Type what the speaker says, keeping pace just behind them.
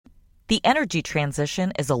The energy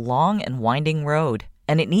transition is a long and winding road,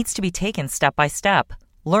 and it needs to be taken step by step.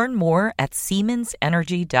 Learn more at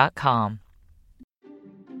SiemensEnergy.com.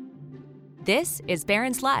 This is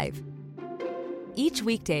Barron's Live. Each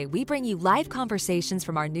weekday, we bring you live conversations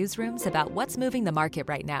from our newsrooms about what's moving the market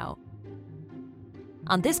right now.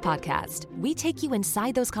 On this podcast, we take you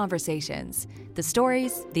inside those conversations, the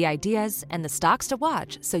stories, the ideas, and the stocks to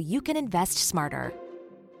watch so you can invest smarter.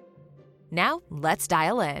 Now, let's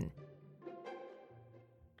dial in.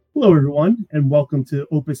 Hello, everyone, and welcome to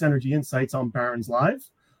OPIS Energy Insights on Barron's Live.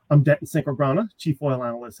 I'm Denton Cinquegrana, Chief Oil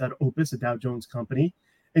Analyst at OPIS, a Dow Jones company.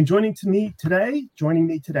 And joining me today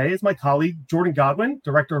is my colleague, Jordan Godwin,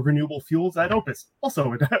 Director of Renewable Fuels at OPIS,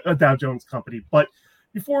 also a Dow Jones company. But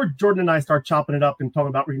before Jordan and I start chopping it up and talking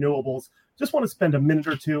about renewables, just want to spend a minute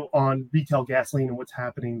or two on retail gasoline and what's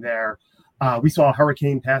happening there. We saw a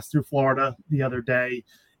hurricane pass through Florida the other day,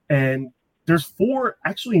 and there's 4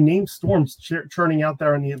 actually named storms churning out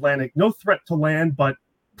there in the Atlantic. No threat to land, but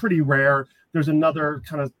pretty rare. There's another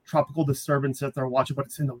kind of tropical disturbance that they're watching, but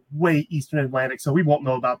it's in the way eastern Atlantic, so we won't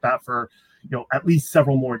know about that for at least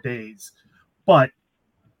several more days. But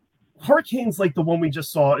hurricanes like the one we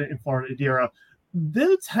just saw in Florida, Idira,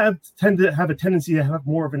 those tend to have a tendency to have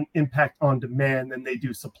more of an impact on demand than they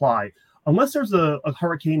do supply. Unless there's a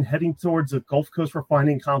hurricane heading towards a Gulf Coast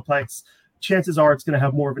refining complex, chances are it's going to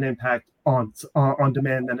have more of an impact on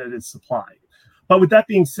demand than it is supply. But with that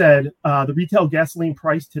being said, the retail gasoline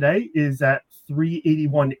price today is at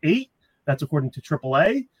 $3.81.8. That's according to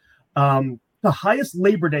AAA. The highest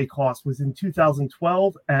Labor Day cost was in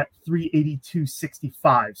 2012 at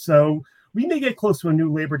 $3.8265. So we may get close to a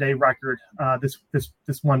new Labor Day record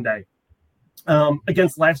this Monday.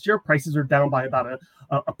 Against last year, prices are down by about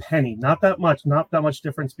a penny. Not that much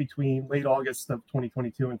difference between late August of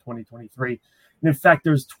 2022 and 2023. And in fact,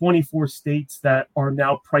 there's 24 states that are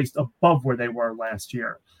now priced above where they were last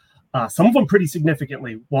year. Some of them pretty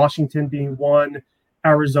significantly, Washington being one,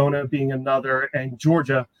 Arizona being another, and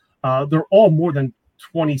Georgia. They're all more than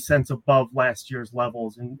 20 cents above last year's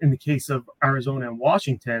levels. In the case of Arizona and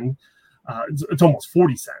Washington, it's almost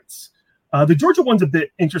 40 cents. The Georgia one's a bit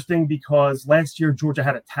interesting because last year Georgia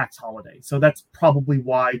had a tax holiday. So that's probably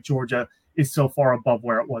why Georgia is so far above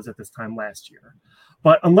where it was at this time last year.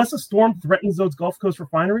 But unless a storm threatens those Gulf Coast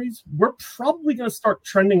refineries, we're probably going to start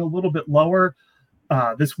trending a little bit lower.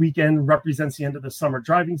 This weekend represents the end of the summer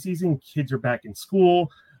driving season. Kids are back in school.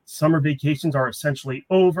 Summer vacations are essentially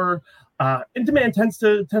over. And demand tends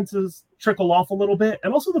to trickle off a little bit.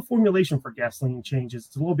 And also the formulation for gasoline changes.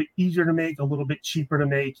 It's a little bit easier to make, a little bit cheaper to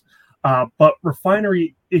make. But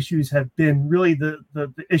refinery issues have been really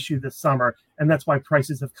the issue this summer, and that's why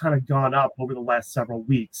prices have kind of gone up over the last several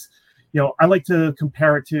weeks. I like to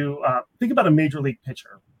compare it to, think about a major league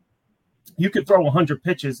pitcher. You could throw 100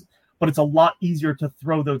 pitches, but it's a lot easier to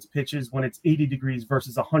throw those pitches when it's 80 degrees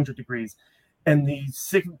versus 100 degrees. And the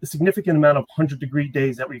significant amount of 100-degree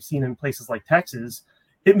days that we've seen in places like Texas,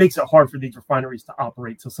 it makes it hard for these refineries to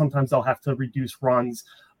operate. So sometimes they'll have to reduce runs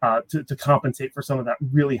to compensate for some of that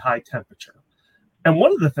really high temperature. And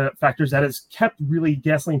one of the factors that has kept really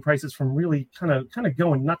gasoline prices from really kind of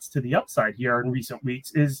going nuts to the upside here in recent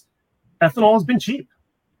weeks is ethanol has been cheap.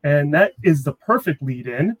 And that is the perfect lead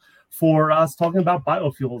in for us talking about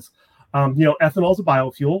biofuels. Ethanol is a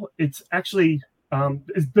biofuel. It's actually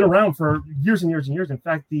it's been around for years and years and years. In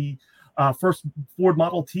fact, the first Ford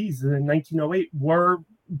Model Ts in 1908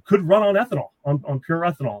 could run on ethanol, on pure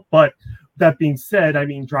ethanol. But that being said, I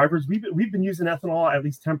mean, drivers, we've been using ethanol at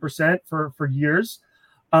least 10% for years.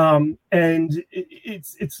 And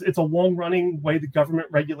it's a long running way the government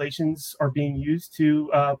regulations are being used to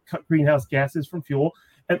cut greenhouse gases from fuel.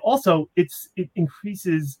 And also it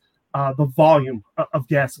increases the volume of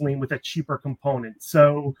gasoline with a cheaper component.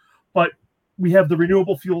 So, but we have the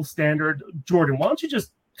renewable fuel standard. Jordan, why don't you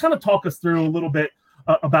just kind of talk us through a little bit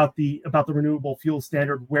about the renewable fuel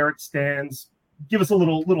standard, where it stands? Give us a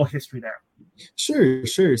little history there.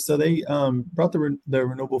 Sure. So they brought the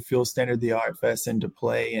renewable fuel standard, the RFS, into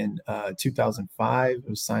play in 2005. It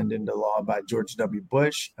was signed into law by George W.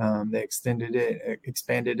 Bush. They expanded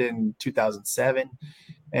it in 2007,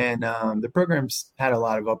 and the program's had a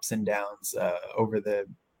lot of ups and downs over the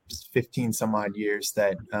 15 some odd years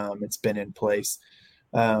that it's been in place.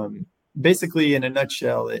 Basically, in a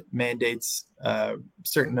nutshell, it mandates a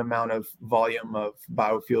certain amount of volume of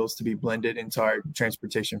biofuels to be blended into our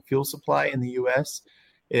transportation fuel supply in the U.S.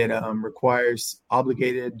 It requires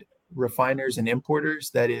obligated refiners and importers,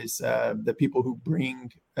 that is, the people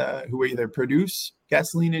who either produce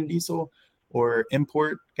gasoline and diesel or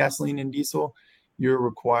import gasoline and diesel. You're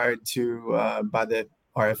required to, by the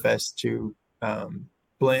RFS, to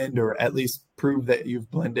blend or at least prove that you've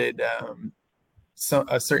blended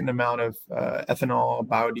a certain amount of ethanol,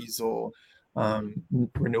 biodiesel,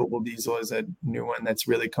 renewable diesel is a new one that's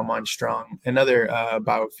really come on strong, and other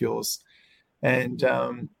biofuels. And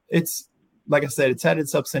it's, like I said, it's had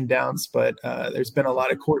its ups and downs, but there's been a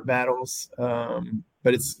lot of court battles.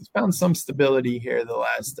 But it's found some stability here the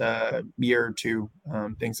last year or two.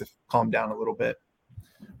 Things have calmed down a little bit.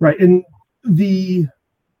 Right. And the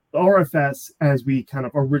RFS, as we kind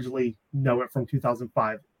of originally know it from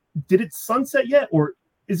 2005, did it sunset yet, or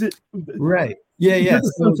is it? Right. Yeah. There's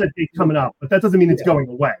a sunset date coming up, but that doesn't mean it's going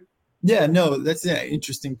away. Yeah, no, that's an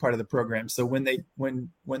interesting part of the program. So when they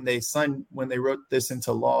wrote this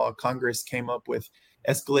into law, Congress came up with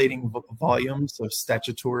escalating volumes of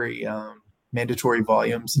statutory mandatory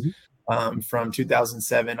volumes from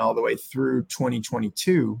 2007 all the way through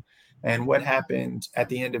 2022. And what happened at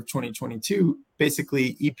the end of 2022,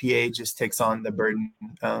 basically EPA just takes on the burden,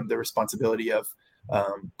 the responsibility of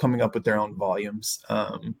coming up with their own volumes.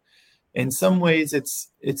 In some ways, it's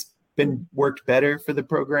been worked better for the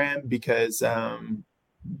program because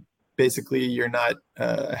basically you're not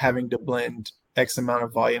having to blend X amount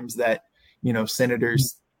of volumes that,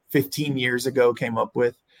 senators 15 years ago came up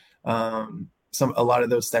with. A lot of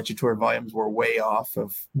those statutory volumes were way off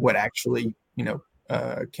of what actually,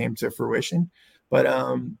 came to fruition. But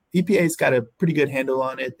EPA's got a pretty good handle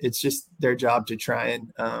on it. It's just their job to try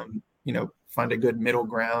and, find a good middle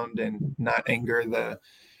ground and not anger the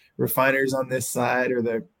refiners on this side or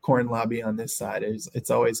the corn lobby on this side.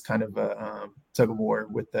 It's always kind of a tug of war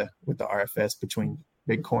with the RFS between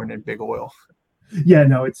big corn and big oil. Yeah,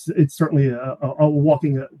 no, it's certainly a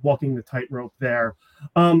walking the tightrope there.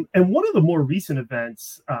 And one of the more recent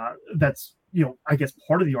events that's I guess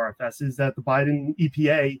part of the RFS is that the Biden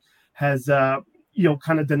EPA has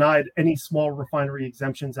kind of denied any small refinery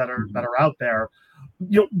exemptions that are out there.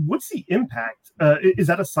 What's the impact? Is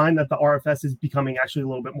that a sign that the RFS is becoming actually a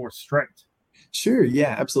little bit more strict? Sure.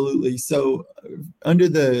 Yeah, absolutely. So under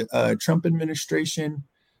the Trump administration,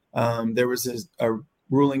 there was a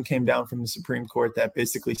ruling came down from the Supreme Court that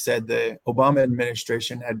basically said the Obama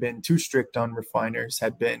administration had been too strict on refiners,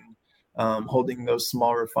 had been holding those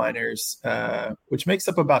small refiners, which makes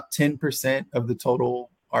up about 10% of the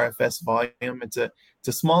total RFS volume. It's a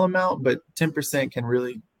small amount, but 10% can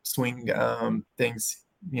really swing things,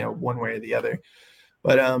 one way or the other.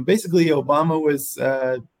 But basically, the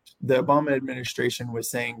Obama administration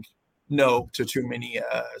was saying no to too many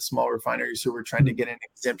small refineries who were trying to get an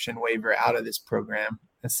exemption waiver out of this program,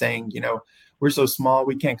 and saying, we're so small,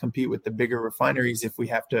 we can't compete with the bigger refineries if we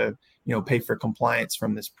have to, pay for compliance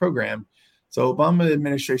from this program. So Obama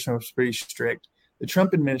administration was pretty strict. The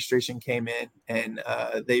Trump administration came in, and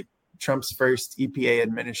Trump's first EPA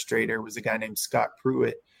administrator was a guy named Scott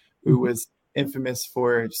Pruitt, who was infamous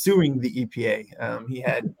for suing the EPA. He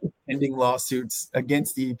had pending lawsuits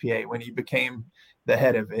against the EPA when he became the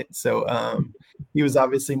head of it. So he was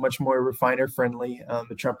obviously much more refiner friendly.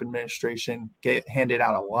 The Trump administration handed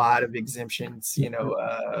out a lot of exemptions,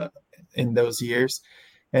 in those years.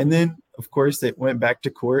 And then, of course, it went back to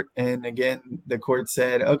court. And again, the court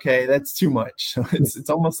said, okay, that's too much. So it's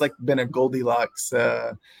almost like been a Goldilocks,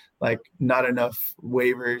 like not enough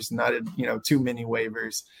waivers, not, too many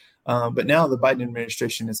waivers. But now the Biden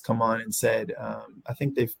administration has come on and said, I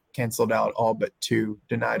think they've canceled out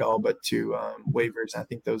denied all but two waivers. I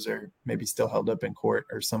think those are maybe still held up in court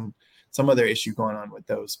or some other issue going on with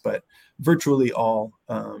those. But virtually all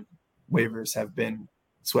waivers have been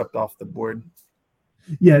swept off the board.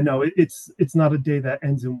 Yeah, no, it's not a day that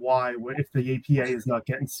ends in Y. If the EPA is not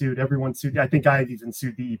getting sued, everyone's sued. I think I've even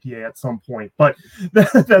sued the EPA at some point. But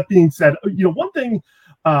that being said, one thing,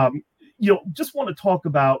 just want to talk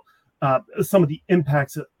about some of the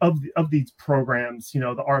impacts of these programs. The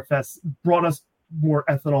RFS brought us more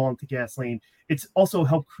ethanol into gasoline. It's also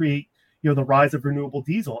helped create, the rise of renewable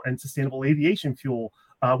diesel and sustainable aviation fuel,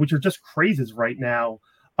 which are just crazes right now.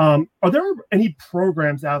 Are there any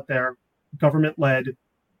programs out there, government-led,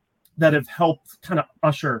 that have helped kind of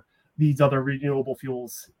usher these other renewable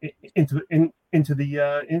fuels into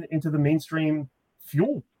the mainstream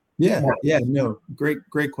fuel? Yeah, no,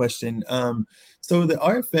 great question. So the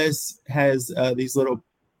RFS has these little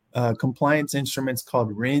compliance instruments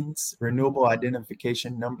called RINs, Renewable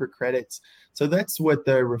Identification Number Credits. So that's what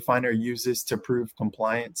the refiner uses to prove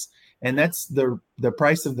compliance. And that's the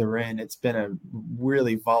price of the RIN. It's been a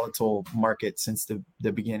really volatile market since the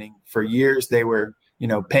beginning. For years, they were,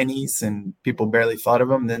 pennies, and people barely thought of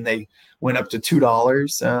them. Then they went up to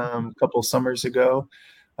 $2 a couple summers ago.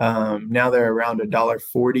 Now they're around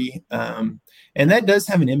 $1.40. And that does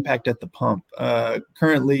have an impact at the pump.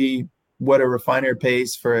 Currently, what a refiner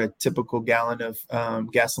pays for a typical gallon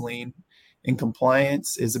of gasoline in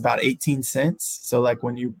compliance is about 18 cents. So like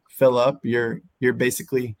when you fill up, you're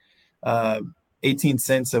basically 18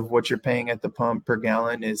 cents of what you're paying at the pump per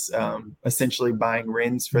gallon is essentially buying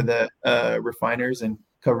RINs for the refiners and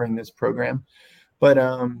covering this program. But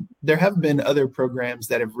there have been other programs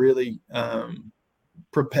that have really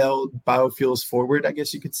propelled biofuels forward, I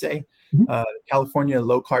guess you could say. California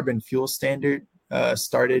Low Carbon Fuel Standard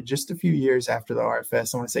started just a few years after the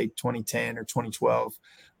RFS, I want to say 2010 or 2012.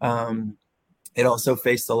 It also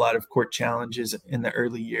faced a lot of court challenges in the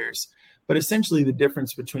early years. But essentially the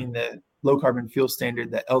difference between the Low Carbon Fuel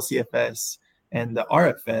Standard, the LCFS, and the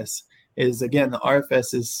RFS is, again, the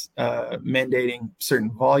RFS is mandating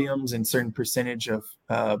certain volumes and certain percentage of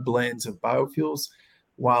blends of biofuels,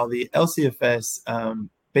 while the LCFS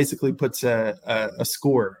basically puts a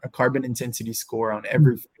score, a carbon intensity score on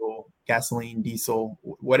every fuel, gasoline, diesel,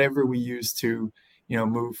 whatever we use to,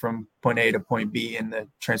 move from point A to point B in the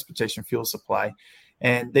transportation fuel supply.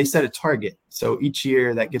 And they set a target. So each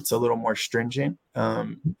year that gets a little more stringent.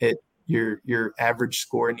 Your average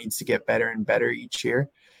score needs to get better and better each year.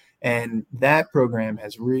 And that program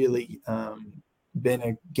has really been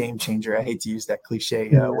a game changer. I hate to use that cliche.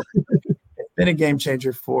 It's been a game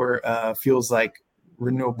changer for fuels like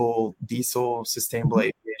renewable diesel, sustainable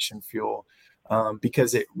aviation fuel,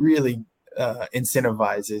 because it really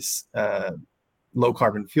incentivizes low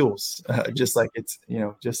carbon fuels, just like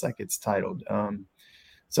it's titled.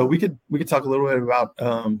 So we could talk a little bit about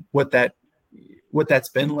what that's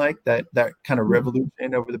been like, that kind of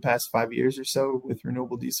revolution over the past 5 years or so with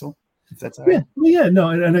renewable diesel, if that's all right.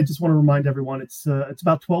 And I just want to remind everyone it's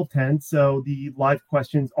about 12:10, so the live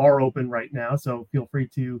questions are open right now. So feel free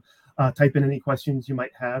to type in any questions you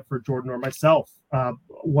might have for Jordan or myself.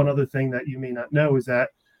 One other thing that you may not know is that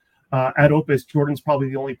at OPIS, Jordan's probably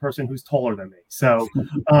the only person who's taller than me. So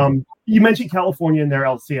you mentioned California and their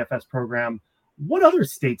LCFS program. What other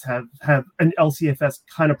states have an LCFS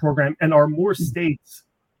kind of program, and are more states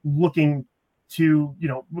looking to,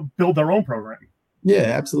 build their own program? Yeah,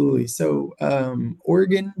 absolutely. So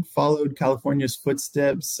Oregon followed California's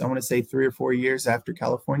footsteps, I want to say 3 or 4 years after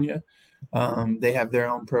California. They have their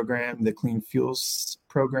own program, the Clean Fuels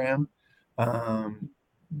program.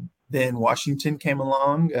 Then Washington came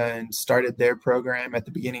along and started their program at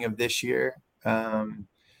the beginning of this year,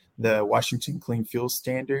 the Washington Clean Fuel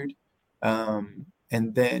Standard.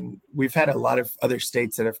 And then we've had a lot of other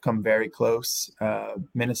states that have come very close.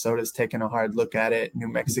 Minnesota's taken a hard look at it. New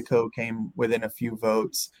Mexico came within a few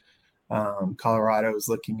votes. Colorado is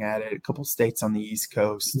looking at it. A couple states on the East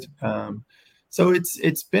Coast. So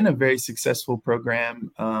it's been a very successful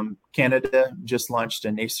program. Canada just launched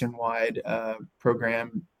a nationwide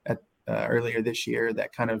program earlier this year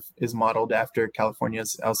that kind of is modeled after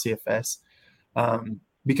California's LCFS,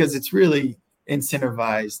 because it's really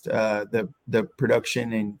incentivized the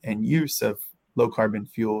production and use of low carbon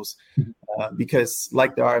fuels, because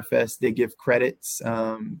like the RFS, they give credits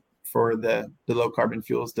for the low carbon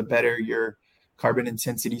fuels. The better your carbon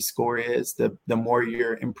intensity score is, the more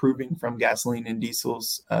you're improving from gasoline and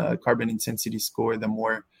diesel's carbon intensity score, the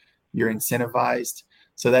more you're incentivized.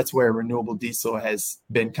 So that's where renewable diesel has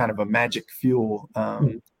been kind of a magic fuel,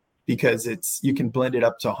 because you can blend it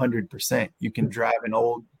up to 100%. You can drive an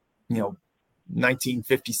old,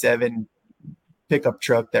 1957 pickup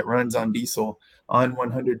truck that runs on diesel on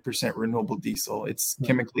 100% renewable diesel. It's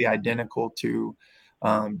chemically identical to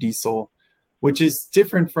diesel, which is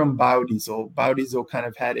different from biodiesel. Biodiesel kind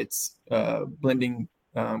of had its blending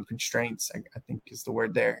constraints, I think is the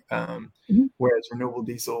word there, whereas renewable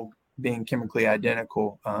diesel, being chemically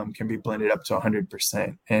identical, can be blended up to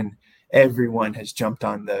 100%. And everyone has jumped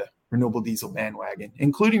on the renewable diesel bandwagon,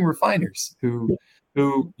 including refiners who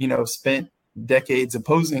spent decades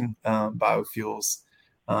opposing biofuels.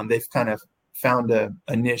 They've kind of found a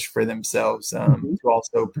niche for themselves to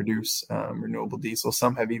also produce renewable diesel.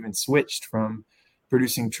 Some have even switched from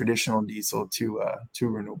producing traditional diesel to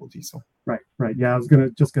renewable diesel. Right. Yeah, I was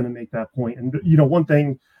just gonna make that point. And one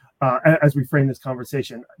thing, as we frame this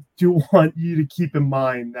conversation, I do want you to keep in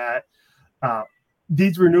mind that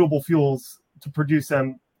these renewable fuels, to produce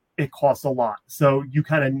them, it costs a lot. So you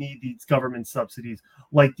kind of need these government subsidies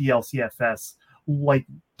like the LCFS, like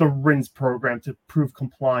the RINs program to prove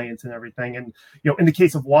compliance and everything. And, in the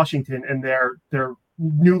case of Washington and their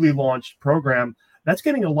newly launched program, that's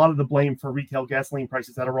getting a lot of the blame for retail gasoline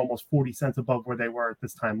prices that are almost 40 cents above where they were at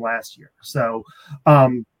this time last year. So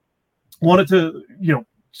wanted to,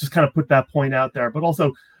 just kind of put that point out there. But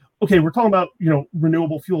also, okay, we're talking about,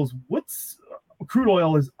 renewable fuels. Crude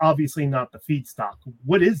oil is obviously not the feedstock.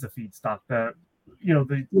 What is the feedstock that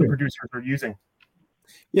the producers are using?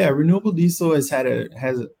 Yeah, renewable diesel has had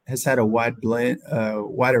a wide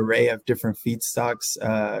wide array of different feedstocks.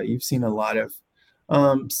 You've seen a lot of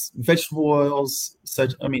vegetable oils,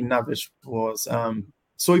 not vegetable oils,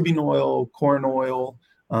 soybean oil, corn oil,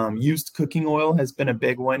 used cooking oil has been a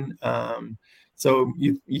big one. So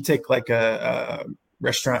you take like a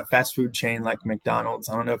restaurant fast food chain like McDonald's.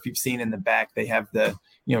 I don't know if you've seen in the back, they have the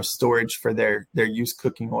storage for their used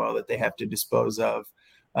cooking oil that they have to dispose of.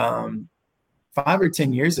 5 or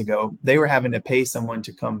 10 years ago, they were having to pay someone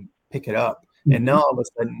to come pick it up. Mm-hmm. And now all of a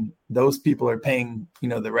sudden, those people are paying,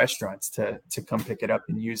 the restaurants to come pick it up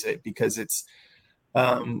and use it, because it's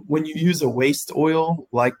when you use a waste oil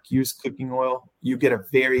like used cooking oil, you get a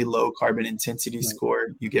very low carbon intensity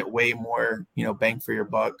score. You get way more, bang for your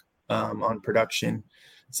buck on production.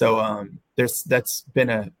 So that's been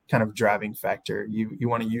a kind of driving factor. You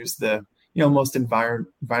want to use the most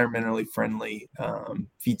environmentally friendly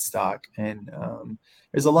feedstock, and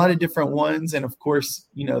there's a lot of different ones. And of course,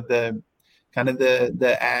 the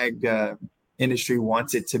ag industry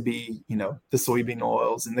wants it to be, the soybean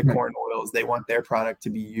oils and the corn oils. They want their product to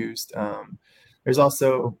be used. There's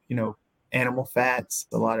also, animal fats.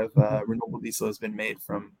 A lot of renewable diesel has been made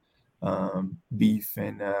from beef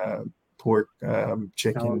and pork,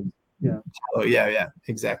 chicken. Oh, yeah,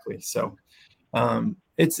 exactly. So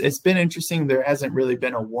it's been interesting. There hasn't really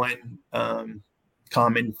been a one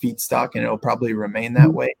common feedstock, and it'll probably remain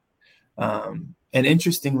that way. And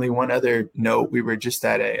interestingly, one other note, we were just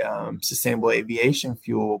at a sustainable aviation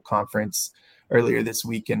fuel conference earlier this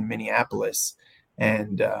week in Minneapolis,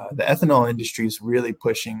 and the ethanol industry is really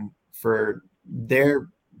pushing for their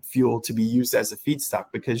fuel to be used as a feedstock,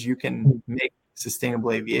 because you can make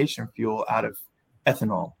sustainable aviation fuel out of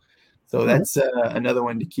ethanol. So that's another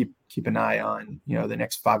one to keep an eye on. The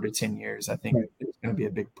next 5 to 10 years, I think there's going to be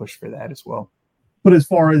a big push for that as well. But as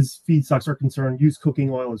far as feedstocks are concerned, used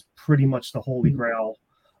cooking oil is pretty much the holy grail.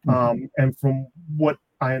 And from what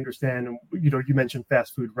I understand, you mentioned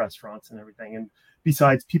fast food restaurants and everything. And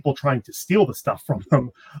besides people trying to steal the stuff from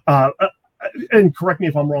them, and correct me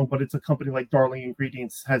if I'm wrong, but it's a company like Darling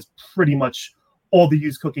Ingredients has pretty much all the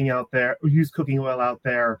used cooking oil out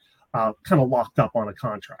there, kind of locked up on a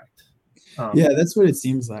contract. Yeah, that's what it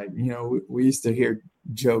seems like. We used to hear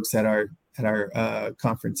jokes at our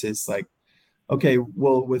conferences like, okay,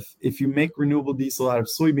 well, if you make renewable diesel out of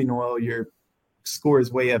soybean oil, your score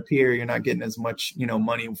is way up here. You're not getting as much,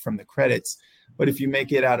 money from the credits. But if you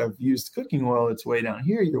make it out of used cooking oil, it's way down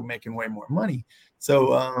here. You're making way more money.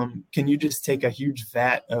 So can you just take a huge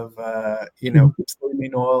vat of,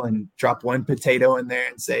 soybean oil and drop one potato in there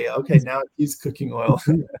and say, okay, now it's used cooking oil.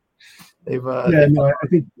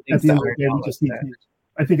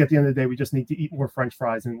 I think at the end of the day, we just need to eat more French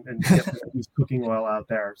fries and get the used cooking oil out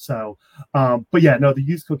there. So, the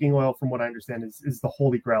used cooking oil, from what I understand, is the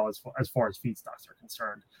holy grail as far as feedstocks are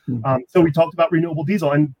concerned. So we talked about renewable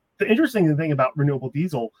diesel, and the interesting thing about renewable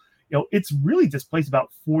diesel, it's really displaced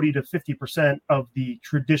about 40 to 50% of the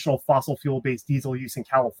traditional fossil fuel-based diesel use in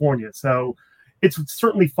California. So it's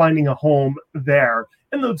certainly finding a home there,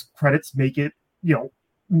 and those credits make it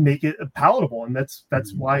palatable, and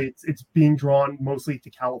that's why it's being drawn mostly to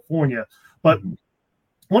California. But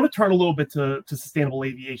I want to turn a little bit to sustainable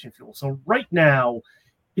aviation fuel. So right now,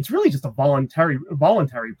 it's really just a voluntary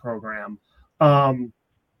program.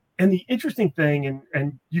 And the interesting thing,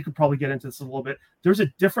 and you could probably get into this a little bit, there's a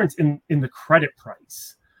difference in the credit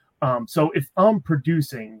price. So if I'm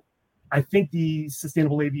producing, I think the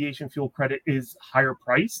sustainable aviation fuel credit is higher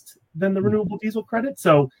priced than the renewable diesel credit.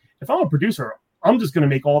 So if I'm a producer, I'm just going to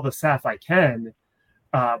make all the SAF I can,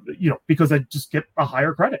 because I just get a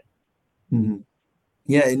higher credit. Mm-hmm.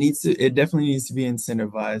 Yeah, it definitely needs to be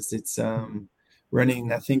incentivized. It's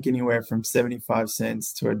running, I think, anywhere from 75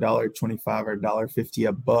 cents to $1.25 or $1.50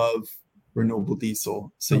 above renewable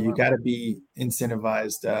diesel. So you got to be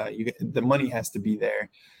incentivized. The money has to be there.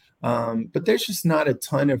 But there's just not a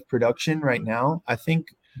ton of production right now. I think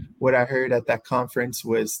what I heard at that conference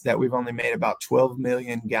was that we've only made about 12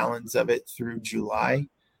 million gallons of it through July.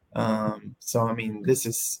 So, I mean, this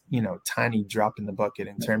is, tiny drop in the bucket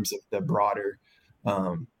in terms of the broader,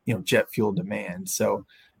 jet fuel demand. So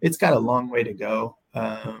it's got a long way to go.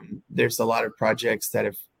 There's a lot of projects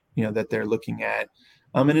that that they're looking at.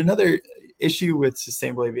 And another issue with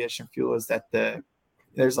sustainable aviation fuel is that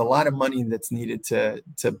there's a lot of money that's needed to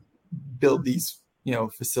build these,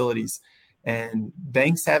 facilities, and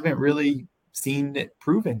banks haven't really seen it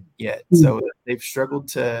proven yet. So they've struggled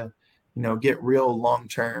to, get real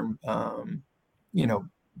long-term,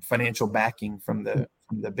 financial backing from the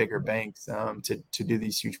bigger banks to do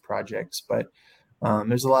these huge projects. But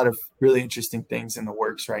There's a lot of really interesting things in the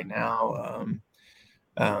works right now.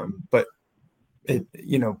 But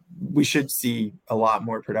we should see a lot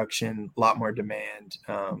more production, a lot more demand,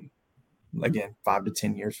 again, 5 to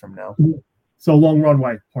 10 years from now. So long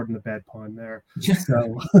runway, pardon the bad pun there.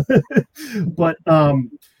 So, but,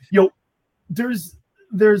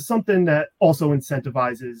 there's something that also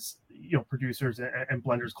incentivizes, producers and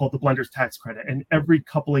blenders called the blenders tax credit. And every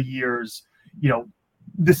couple of years,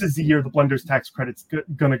 this is the year the blenders tax credit's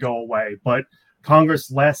going to go away, but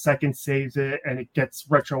Congress last second saves it and it gets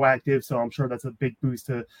retroactive. So I'm sure that's a big boost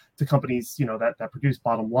to companies, that produce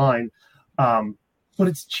bottom line. But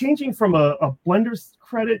it's changing from a blender's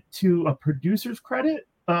credit to a producer's credit.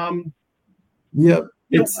 Yep.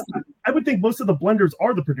 I would think most of the blenders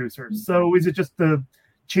are the producers. So is it just the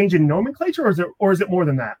change in nomenclature, or is it more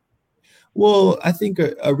than that? Well, I think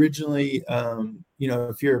originally,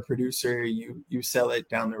 if you're a producer, you sell it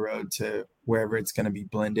down the road to wherever it's going to be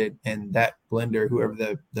blended, and that blender, whoever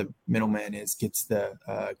the middleman is, gets the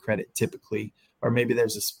credit typically, or maybe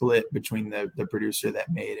there's a split between the producer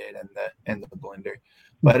that made it and the blender.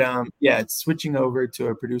 But it's switching over to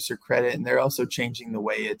a producer credit, and they're also changing the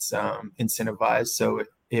way it's incentivized. So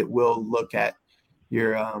it will look at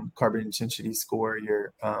your carbon intensity score,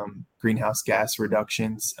 your greenhouse gas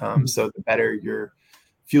reductions. So the better your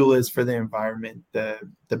fuel is for the environment, the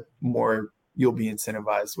more you'll be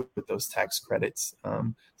incentivized with those tax credits.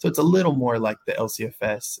 So it's a little more like the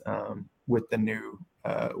LCFS with the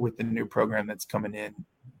new program that's coming in,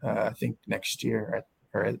 I think next year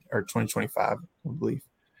or 2025, I believe.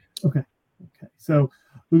 Okay. So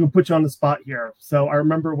we can put you on the spot here. So I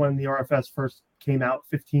remember when the RFS first came out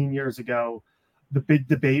 15 years ago, the big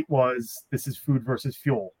debate was, this is food versus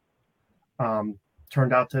fuel.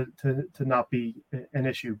 Turned out to not be an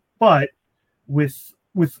issue, but with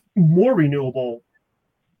more renewable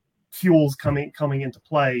fuels coming into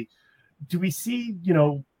play, do we see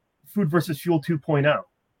food versus fuel 2.0?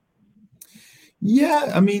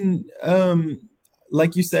 Yeah, I mean,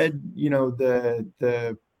 like you said,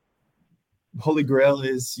 the holy grail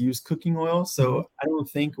is used cooking oil. So I don't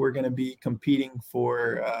think we're going to be competing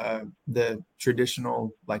for the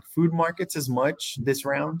traditional food markets as much this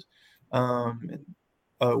round.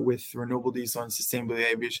 With renewable diesel and sustainable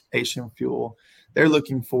aviation fuel, they're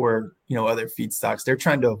looking for other feedstocks. They're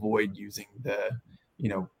trying to avoid using the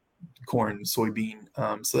corn, soybean.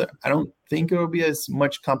 So I don't think it will be as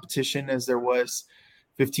much competition as there was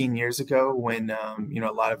 15 years ago when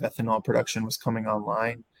a lot of ethanol production was coming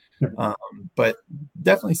online. But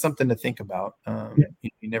definitely something to think about.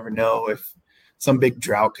 You never know if some big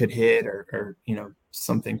drought could hit or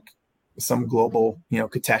some global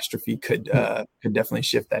catastrophe could definitely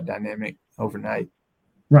shift that dynamic overnight.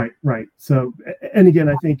 Right. So, and again,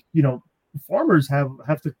 I think farmers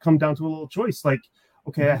have to come down to a little choice. Like,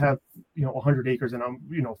 okay, I have 100 acres, and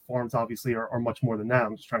farms obviously are much more than that.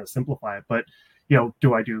 I'm just trying to simplify it, but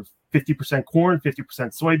do I do 50% corn, 50%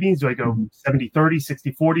 soybeans? Do I go 70-30,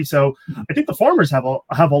 60-40? So I think the farmers have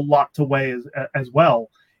a lot to weigh as well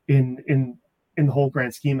in the whole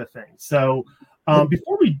grand scheme of things. So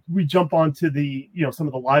before we jump on to the some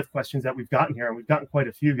of the live questions that we've gotten here, and we've gotten quite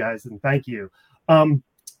a few, guys, and thank you.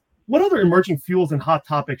 What other emerging fuels and hot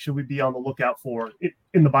topics should we be on the lookout for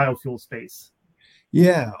in the biofuel space?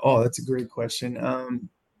 Yeah. Oh, that's a great question.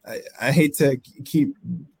 I hate to keep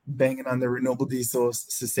banging on the renewable diesel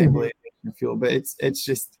sustainable aviation fuel, but it's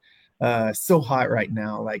just so hot right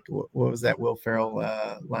now. Like what was that Will Ferrell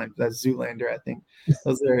line? That's Zoolander, I think.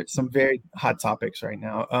 Those are some very hot topics right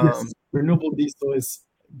now. Yes. Renewable diesel is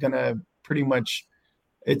gonna pretty much,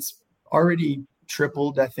 it's already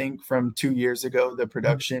tripled, I think, from 2 years ago, the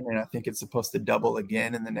production, and I think it's supposed to double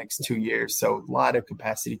again in the next 2 years. So a lot of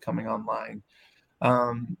capacity coming online.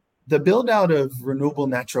 The build out of renewable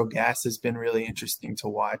natural gas has been really interesting to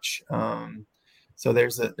watch. So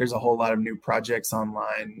there's a whole lot of new projects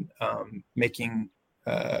online making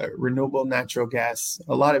renewable natural gas.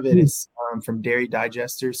 A lot of it is from dairy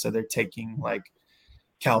digesters. So they're taking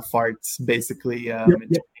cow farts basically and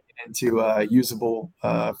turning it into usable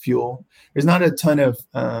fuel. There's not a ton of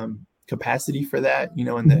capacity for that,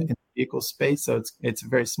 in the vehicle space. So it's a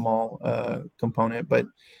very small component, but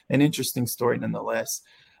an interesting story nonetheless.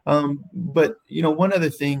 But one other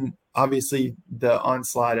thing, obviously the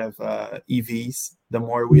onslaught of EVs, the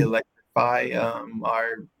more we electrify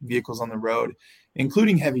our vehicles on the road,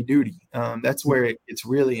 including heavy duty, that's where it's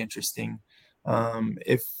really interesting.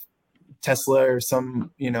 If Tesla or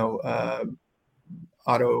some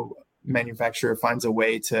auto manufacturer finds a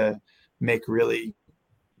way to make really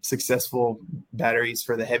successful batteries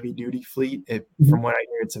for the heavy duty fleet, from what I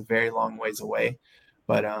hear, it's a very long ways away,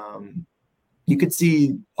 but you could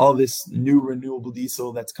see all this new renewable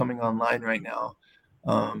diesel that's coming online right now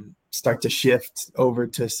start to shift over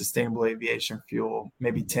to sustainable aviation fuel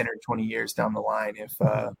maybe 10 or 20 years down the line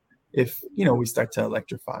if we start to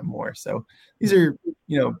electrify more. So these are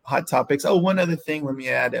hot topics. Oh, one other thing, let me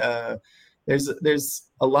add, there's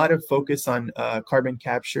a lot of focus on carbon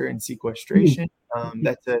capture and sequestration.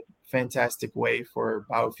 That's a fantastic way for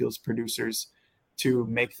biofuels producers to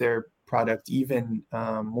make their product even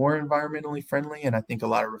more environmentally friendly, and I think a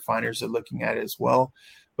lot of refiners are looking at it as well.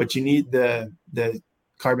 But you need the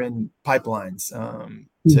carbon pipelines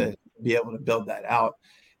to be able to build that out,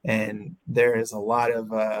 and there is a lot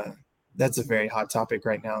of that's a very hot topic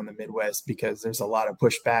right now in the Midwest, because there's a lot of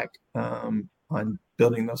pushback on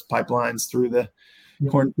building those pipelines through the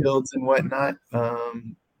cornfields and whatnot.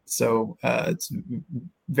 So it's a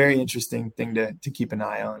very interesting thing to keep an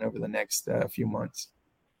eye on over the next few months.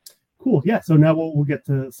 Cool. Yeah. So now we'll get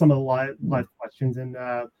to some of the live questions. And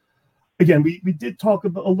again, we did talk a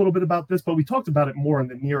little bit about this, but we talked about it more in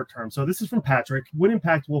the near term. So this is from Patrick. What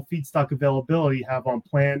impact will feedstock availability have on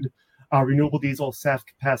planned renewable diesel SAF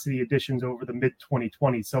capacity additions over the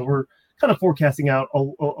mid-2020s? So we're kind of forecasting out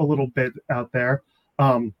a little bit out there.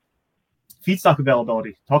 Feedstock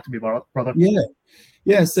availability. Talk to me about it, brother.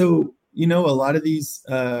 Yeah. So, a lot of these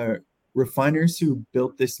refiners who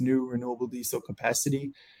built this new renewable diesel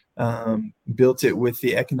capacity built it with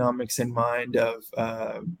the economics in mind of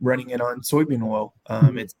running it on soybean oil.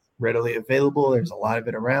 It's readily available. There's a lot of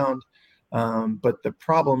it around. But the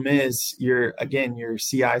problem is your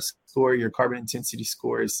CI score, your carbon intensity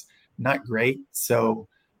score is not great. So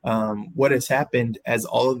what has happened as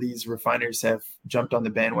all of these refiners have jumped on the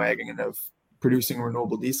bandwagon of producing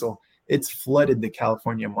renewable diesel, it's flooded the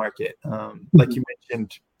California market. Like you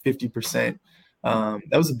mentioned, 50%.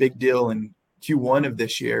 That was a big deal in Q1 of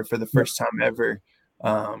this year for the first time ever.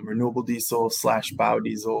 Renewable diesel /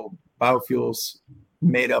 biodiesel, biofuels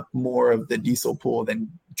made up more of the diesel pool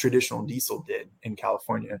than traditional diesel did in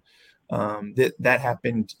California. That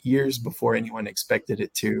happened years before anyone expected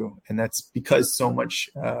it to, and that's because so much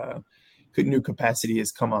new capacity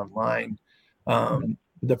has come online.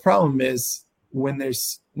 The problem is when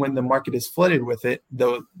the market is flooded with it,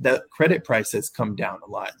 though, the credit price has come down a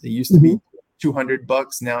lot. It used to be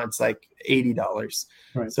 $200, now it's like $80.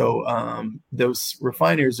 Right. So those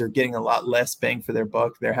refiners are getting a lot less bang for their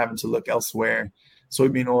buck. They're having to look elsewhere.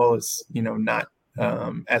 Soybean oil is, not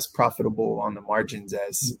as profitable on the margins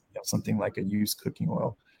as something like a used cooking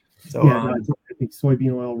oil. So I think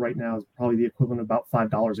soybean oil right now is probably the equivalent of about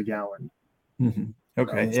 $5 a gallon.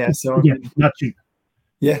 Okay, so not cheap.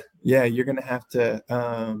 Yeah, you're gonna have to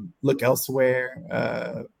look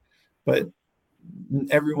elsewhere. But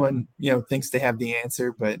everyone, thinks they have the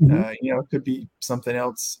answer, but it could be something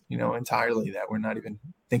else, entirely that we're not even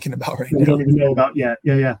thinking about right now. We don't even know about yet.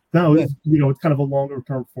 Yeah. No, it's kind of a longer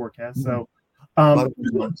term forecast. So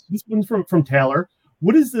this one's from Taylor.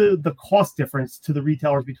 What is the cost difference to the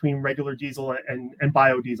retailers between regular diesel and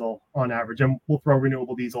biodiesel on average? And we'll throw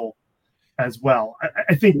renewable diesel as well.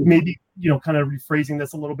 I think maybe, kind of rephrasing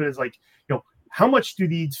this a little bit is like, how much do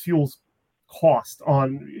these fuels cost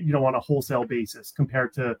on a wholesale basis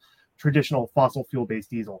compared to traditional fossil fuel based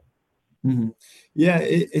diesel? Yeah,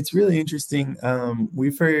 it's really interesting.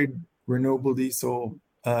 We've heard renewable diesel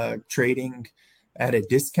trading at a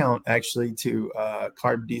discount actually to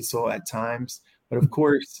carb diesel at times, but of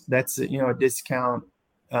course that's a discount.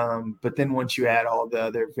 But then once you add all the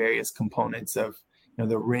other various components of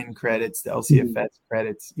the RIN credits, the LCFS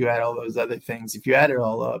credits, you add all those other things. If you add it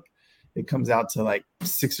all up, it comes out to like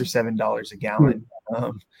 $6 or $7 a gallon,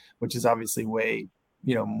 which is obviously way,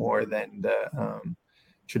 more than the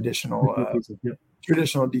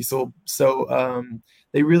traditional diesel. So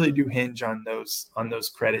they really do hinge on those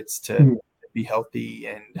credits to be healthy,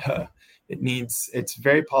 and it's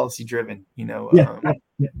very policy driven.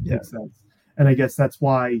 Makes sense. And I guess that's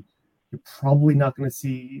why you're probably not going to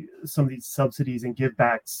see some of these subsidies and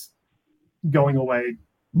givebacks going away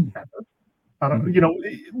ever. I don't,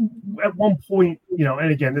 at one point,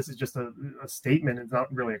 and again, this is just a statement. It's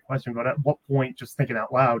not really a question, but at what point, just thinking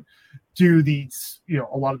out loud, do these,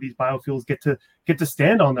 a lot of these biofuels get to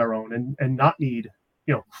stand on their own and not need,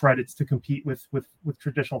 credits to compete with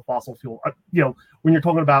traditional fossil fuel? When you're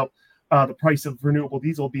talking about the price of renewable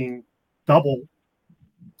diesel being double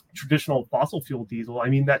traditional fossil fuel diesel, I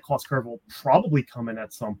mean, that cost curve will probably come in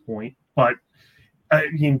at some point. But I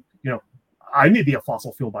mean, I may be a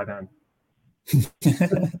fossil fuel by then. I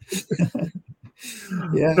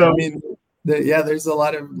mean, there's a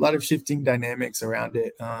lot of shifting dynamics around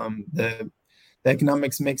it.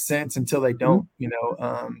 economics make sense until they don't. Yeah,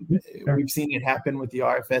 sure. We've seen it happen with the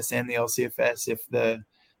RFS and the LCFS. If the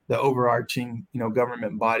overarching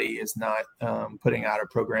government body is not putting out a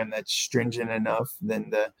program that's stringent enough,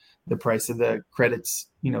 then the price of the credits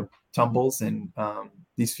tumbles, and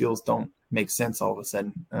these fuels don't make sense all of a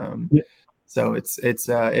sudden. Yeah. So it's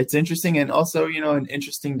interesting, and also an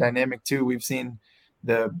interesting dynamic too. We've seen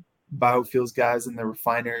the biofuels guys and the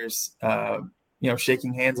refiners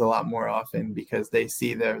shaking hands a lot more often because they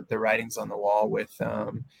see the writings on the wall with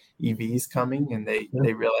EVs coming, and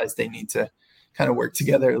they realize they need to kind of work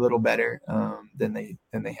together a little better than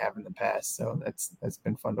they have in the past. So that's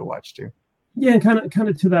been fun to watch too. Yeah, and kind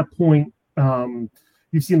of to that point,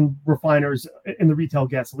 you've seen refiners in the retail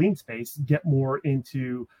gasoline space get more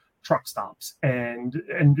into truck stops and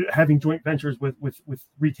having joint ventures with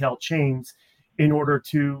retail chains in order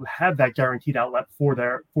to have that guaranteed outlet for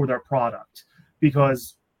their product.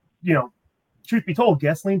 Because, truth be told,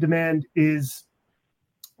 gasoline demand is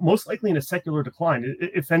most likely in a secular decline.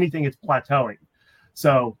 If anything, it's plateauing.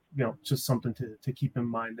 So, just something to keep in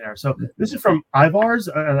mind there. So this is from Ivars,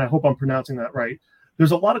 and I hope I'm pronouncing that right.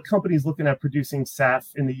 There's a lot of companies looking at producing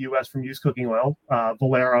SAF in the U.S. from used cooking oil,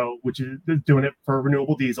 Valero, which is doing it for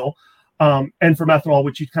renewable diesel, and for methanol,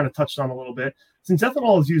 which you kind of touched on a little bit. Since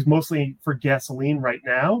ethanol is used mostly for gasoline right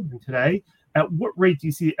now and today, at what rate do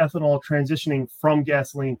you see ethanol transitioning from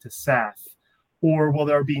gasoline to SAF? Or will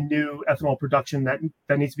there be new ethanol production that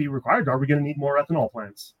needs to be required? Are we going to need more ethanol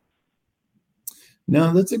plants?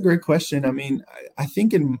 No, that's a great question. I mean, I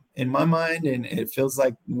think in my mind, and it feels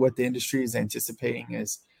like what the industry is anticipating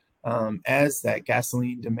is as that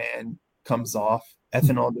gasoline demand comes off,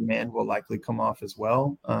 ethanol demand will likely come off as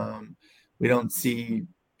well. We don't see,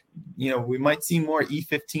 we might see more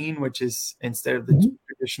E15, which is instead of the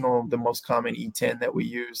traditional, the most common E10 that we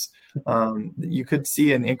use. You could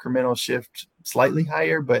see an incremental shift slightly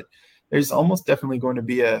higher, but there's almost definitely going to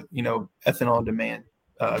be a, ethanol demand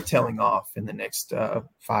tailing off in the next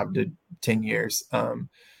 5 to 10 years.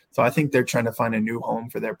 So I think they're trying to find a new home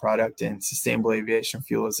for their product, and sustainable aviation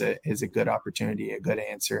fuel is a good opportunity, a good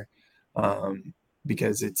answer,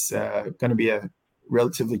 because it's going to be a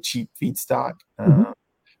relatively cheap feedstock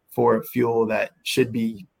for a fuel that should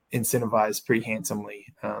be incentivized pretty handsomely.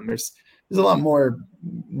 There's a lot more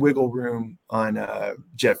wiggle room on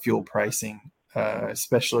jet fuel pricing,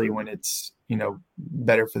 especially when it's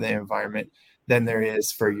better for the environment than there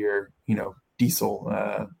is for your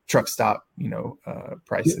diesel truck stop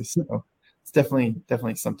prices. So it's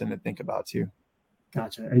definitely something to think about too.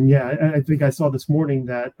 Gotcha. And yeah, I think I saw this morning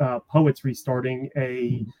that Poet's restarting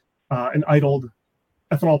an idled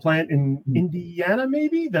ethanol plant in Indiana,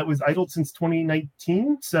 maybe, that was idled since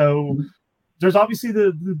 2019. So there's obviously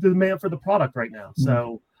the demand for the product right now.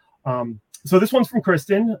 So so this one's from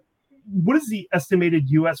Kristen. What is the estimated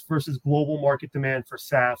U.S. versus global market demand for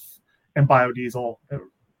SAF and biodiesel,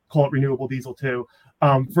 call it renewable diesel too,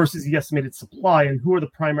 versus the estimated supply, and who are the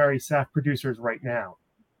primary SAF producers right now?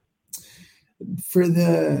 For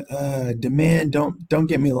the demand, don't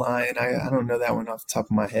get me lying, I don't know that one off the top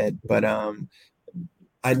of my head, but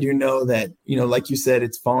I do know that, like you said,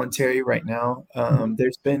 it's voluntary right now.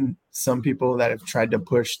 There's been some people that have tried to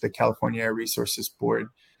push the California Air Resources Board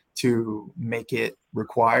to make it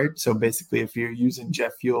required. So basically, if you're using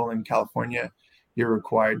jet fuel in California, you're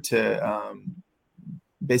required to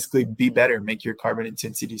basically be better, make your carbon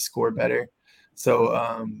intensity score better.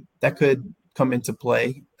 So that could come into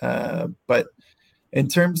play. But in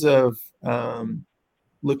terms of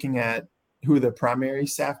looking at who the primary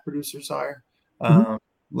SAF producers are,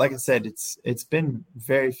 like I said, it's been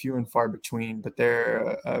very few and far between, but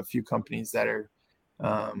there are a few companies that are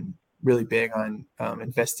really big on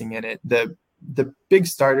investing in it. The big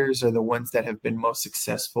starters are the ones that have been most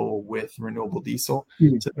successful with renewable diesel.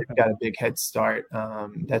 So they've got a big head start.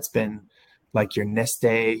 That's been like your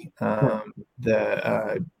Neste,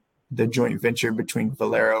 the joint venture between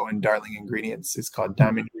Valero and Darling Ingredients is called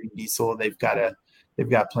Diamond Green Diesel. They've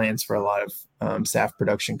got plans for a lot of SAF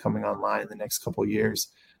production coming online in the next couple of years.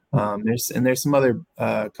 There's some other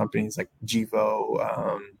companies like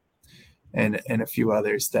Gevo and a few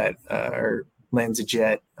others that are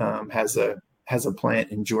LanzaJet has a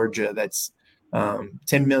plant in Georgia that's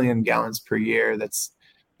 10 million gallons per year.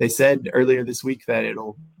 They said earlier this week that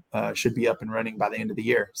it'll should be up and running by the end of the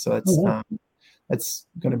year. So that's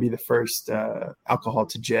going to be the first alcohol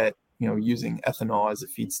to jet, using ethanol as a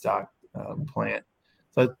feedstock plant.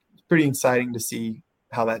 So it's pretty exciting to see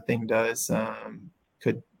how that thing does.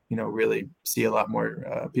 Could really see a lot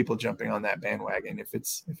more people jumping on that bandwagon if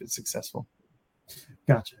it's successful.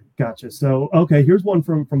 Gotcha. So, okay, here's one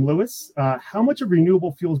from Lewis. How much of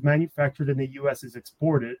renewable fuels manufactured in the U.S. is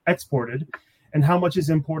exported, and how much is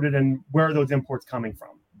imported, and where are those imports coming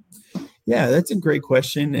from? Yeah, that's a great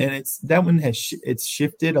question, and it's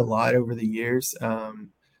shifted a lot over the years.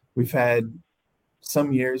 We've had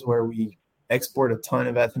some years where we export a ton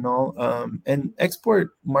of ethanol, and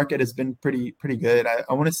export market has been pretty good.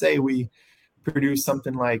 I want to say we produce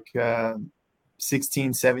something like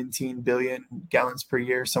 16, 17 billion gallons per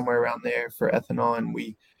year, somewhere around there for ethanol, and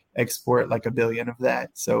we export like 1 billion of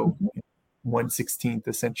that, so 1/16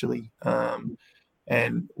 essentially.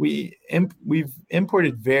 And we've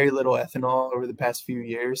imported very little ethanol over the past few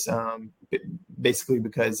years, basically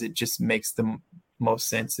because it just makes the most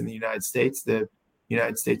sense in the United States. The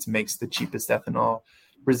United States makes the cheapest ethanol.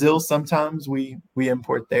 Brazil, sometimes we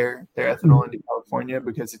import their ethanol into California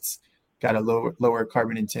because it's got a lower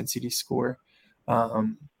carbon intensity score.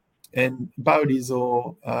 And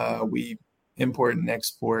biodiesel, we import and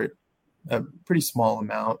export a pretty small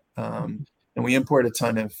amount. And we import a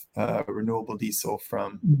ton of renewable diesel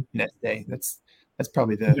from Neste. That's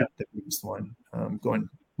probably the biggest one, going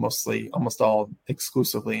almost all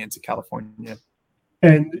exclusively into California.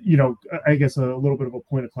 And, I guess a little bit of a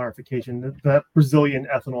point of clarification, that Brazilian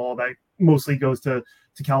ethanol that mostly goes to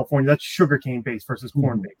California, that's sugarcane based versus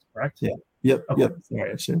corn based, correct? Yeah. Yep. Okay. Yep.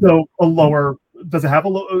 Sorry, I should. So it must have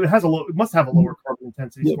a lower carbon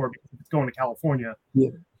intensity score because if it's going to California. Yeah.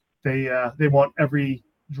 They want every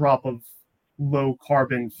drop of low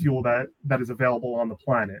carbon fuel that is available on the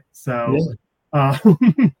planet. So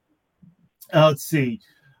let's see.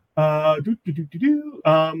 There are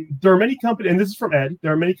many companies, and this is from Ed,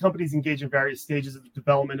 there are many companies engaged in various stages of the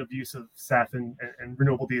development of use of SAF and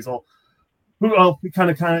renewable diesel. We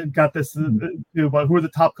kind of got this too, but who are the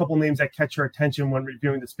top couple names that catch your attention when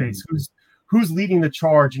reviewing the space? Who's leading the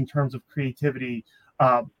charge in terms of creativity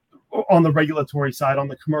on the regulatory side, on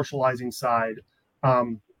the commercializing side? A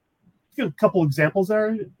couple examples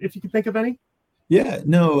there, if you can think of any. Yeah,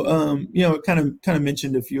 no, kind of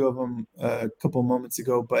mentioned a few of them a couple moments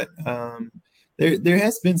ago, but there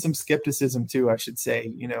has been some skepticism too, I should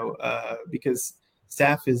say, because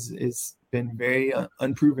SAF is been very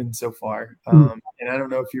unproven so far. And I don't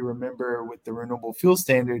know if you remember with the renewable fuel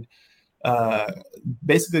standard,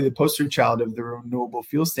 basically the poster child of the renewable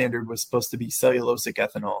fuel standard was supposed to be cellulosic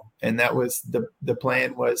ethanol, and that was the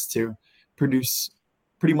plan was to produce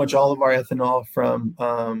pretty much all of our ethanol from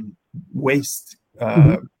waste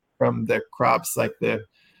from the crops, like the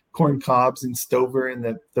corn cobs and stover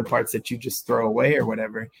and the parts that you just throw away or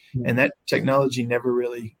whatever. And that technology never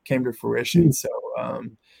really came to fruition. So,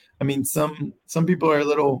 some people are a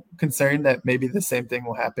little concerned that maybe the same thing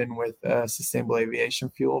will happen with sustainable aviation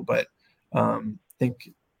fuel, but I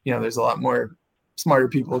think, there's a lot more smarter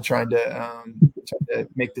people trying to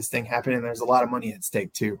make this thing happen. And there's a lot of money at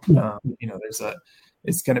stake too.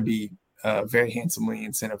 It's going to be very handsomely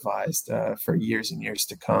incentivized for years and years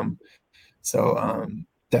to come. So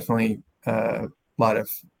definitely a lot of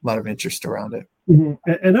interest around it. Mm-hmm.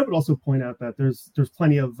 And I would also point out that there's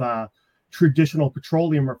plenty of traditional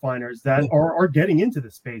petroleum refiners that are getting into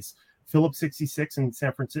this space. Phillips 66 in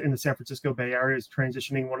the San Francisco Bay Area is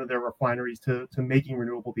transitioning one of their refineries to making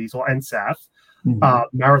renewable diesel and SAF.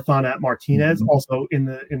 Marathon at Martinez, also in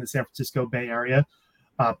the San Francisco Bay Area.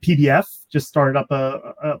 PBF just started up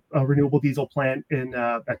a renewable diesel plant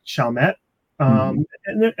at Chalmette, and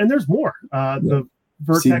there's more. The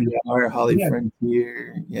Vertex, CBR, Holly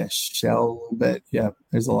Frontier, Shell a little bit. Yeah,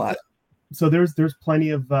 there's a lot. So there's plenty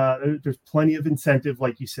of incentive,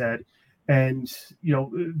 like you said, and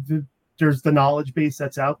there's the knowledge base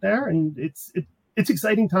that's out there, and it's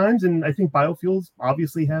exciting times. And I think biofuels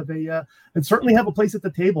obviously certainly have a place at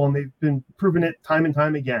the table, and they've been proven it time and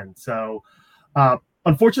time again. So.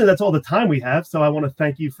 Unfortunately, that's all the time we have. So I want to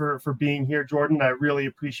thank you for being here, Jordan. I really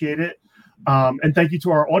appreciate it. And thank you to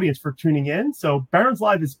our audience for tuning in. So Barron's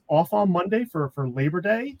Live is off on Monday for Labor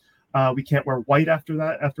Day. We can't wear white after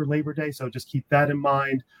Labor Day, so just keep that in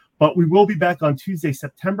mind. But we will be back on Tuesday,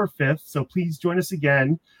 September 5th. So please join us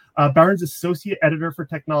again. Barron's Associate Editor for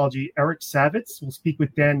Technology, Eric Savitz, will speak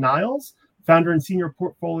with Dan Niles, founder and senior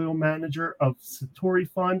portfolio manager of Satori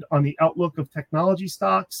Fund, on the outlook of technology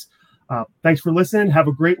stocks. Thanks for listening. Have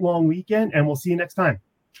a great long weekend, and we'll see you next time.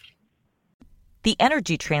 The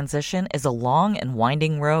energy transition is a long and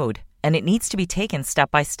winding road, and it needs to be taken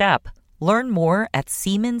step by step. Learn more at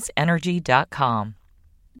SiemensEnergy.com.